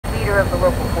of the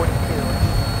local 42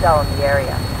 and sell in the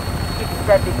area. You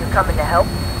said that you're coming to help.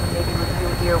 Maybe with you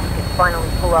here we can finally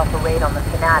pull off a raid on the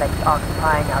fanatics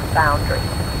occupying our foundry.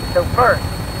 So first,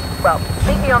 well,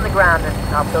 meet me on the ground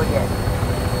and I'll fill you in.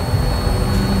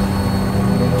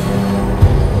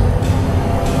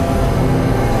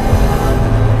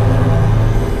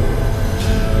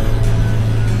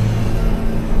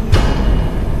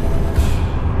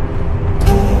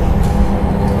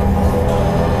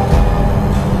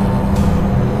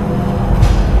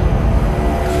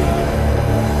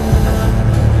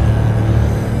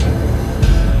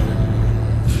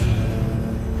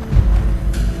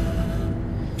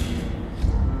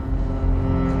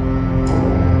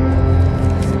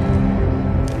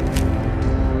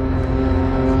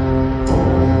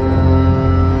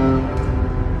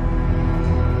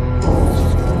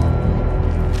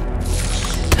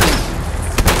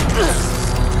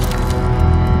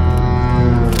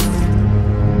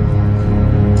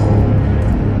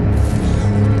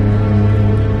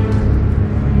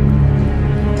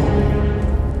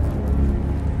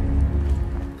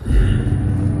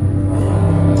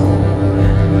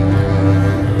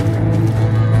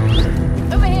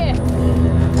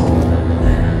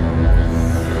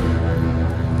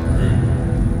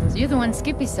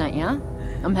 Skippy sent you, huh?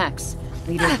 I'm Hex,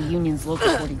 leader of the Union's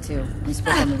Local 42. We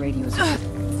spoke on the radio as well.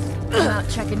 I'm out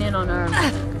checking in on our...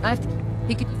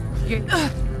 He could...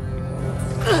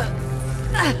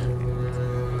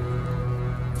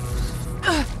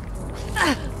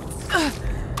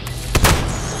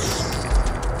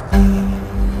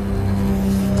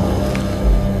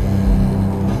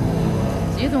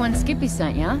 So you're the one Skippy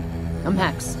sent you, huh? I'm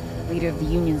Hex, leader of the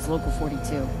Union's Local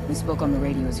 42. We spoke on the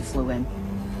radio as you flew in.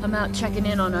 I'm out checking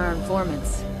in on our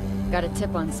informants. Got a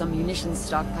tip on some munitions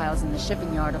stockpiles in the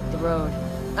shipping yard up the road.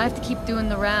 I have to keep doing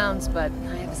the rounds, but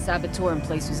I have a saboteur in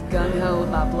place who's gung-ho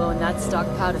about blowing that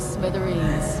stockpile to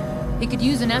smithereens. He could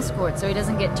use an escort so he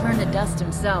doesn't get turned to dust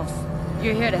himself.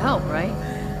 You're here to help, right?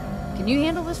 Can you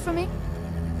handle this for me?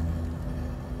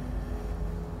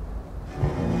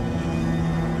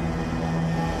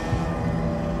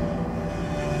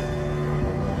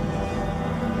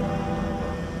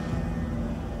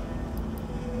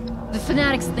 The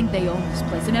fanatics think they own this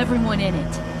place and everyone in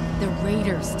it. They're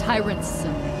raiders, tyrants,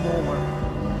 and more.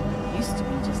 Used to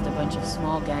be just a bunch of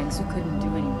small gangs who couldn't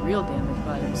do any real damage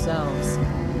by themselves.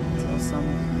 Until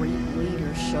some great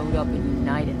leader showed up and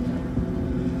united them.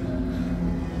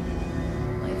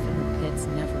 Life in the pit's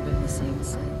never been the same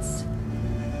since.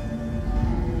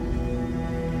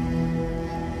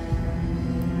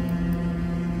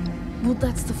 Well,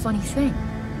 that's the funny thing.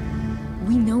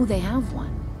 We know they have one.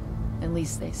 At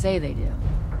least they say they do.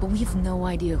 But we have no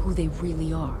idea who they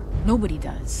really are. Nobody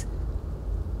does.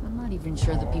 I'm not even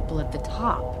sure the people at the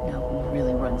top know who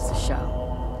really runs the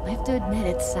show. I have to admit,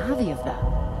 it's savvy of them.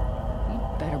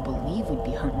 You'd better believe we'd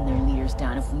be hunting their leaders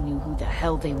down if we knew who the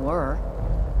hell they were.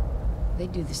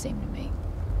 They'd do the same to me.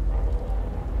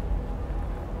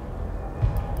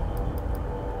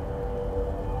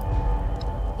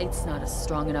 Hate's not a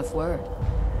strong enough word.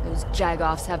 Those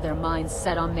jagoffs have their minds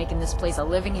set on making this place a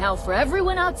living hell for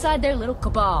everyone outside their little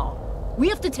cabal. We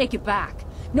have to take it back.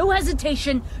 No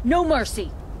hesitation, no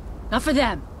mercy. Not for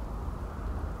them.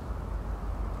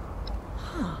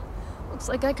 Huh. Looks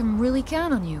like I can really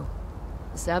count on you.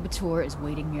 The saboteur is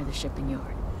waiting near the shipping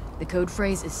yard. The code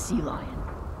phrase is Sea Lion.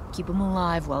 Keep him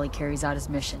alive while he carries out his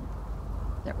mission.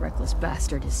 That reckless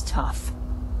bastard is tough.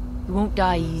 He won't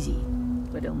die easy,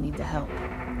 but he'll need the help.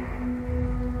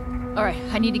 Alright,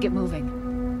 I need to get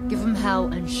moving. Give him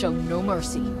hell and show no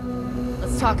mercy.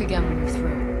 Let's talk again when you're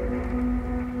through.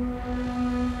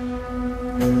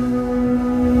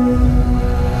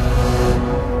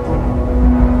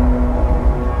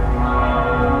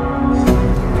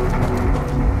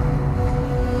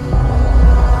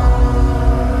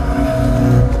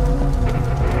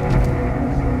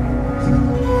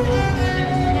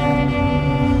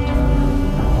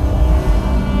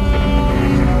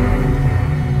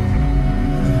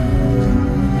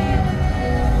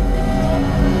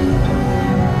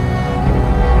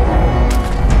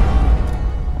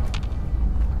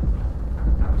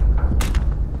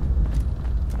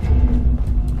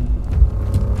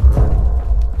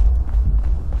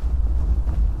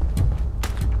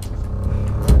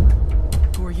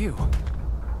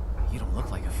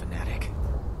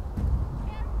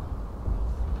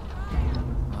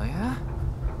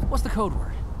 Code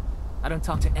word. I don't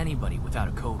talk to anybody without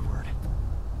a code word.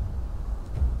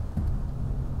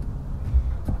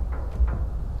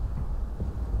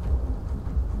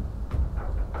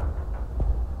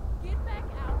 Get back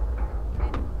out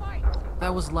and fight.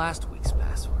 That was last week's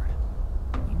password.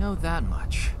 You know that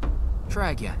much. Try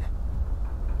again.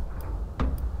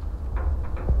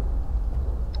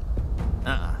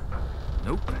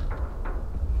 Nope.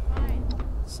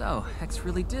 So, Hex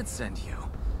really did send you.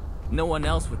 No one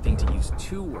else would think to use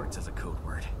 2 words as a code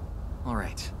word.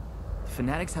 Alright. The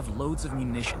Fanatics have loads of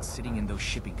munitions sitting in those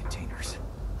shipping containers.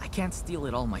 I can't steal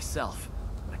it all myself,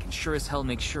 but I can sure as hell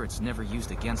make sure it's never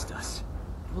used against us.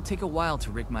 It will take a while to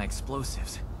rig my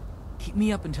explosives. Keep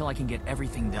me up until I can get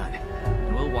everything done,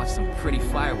 and we'll watch some pretty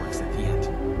fireworks at the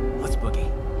end. Let's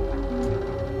boogie.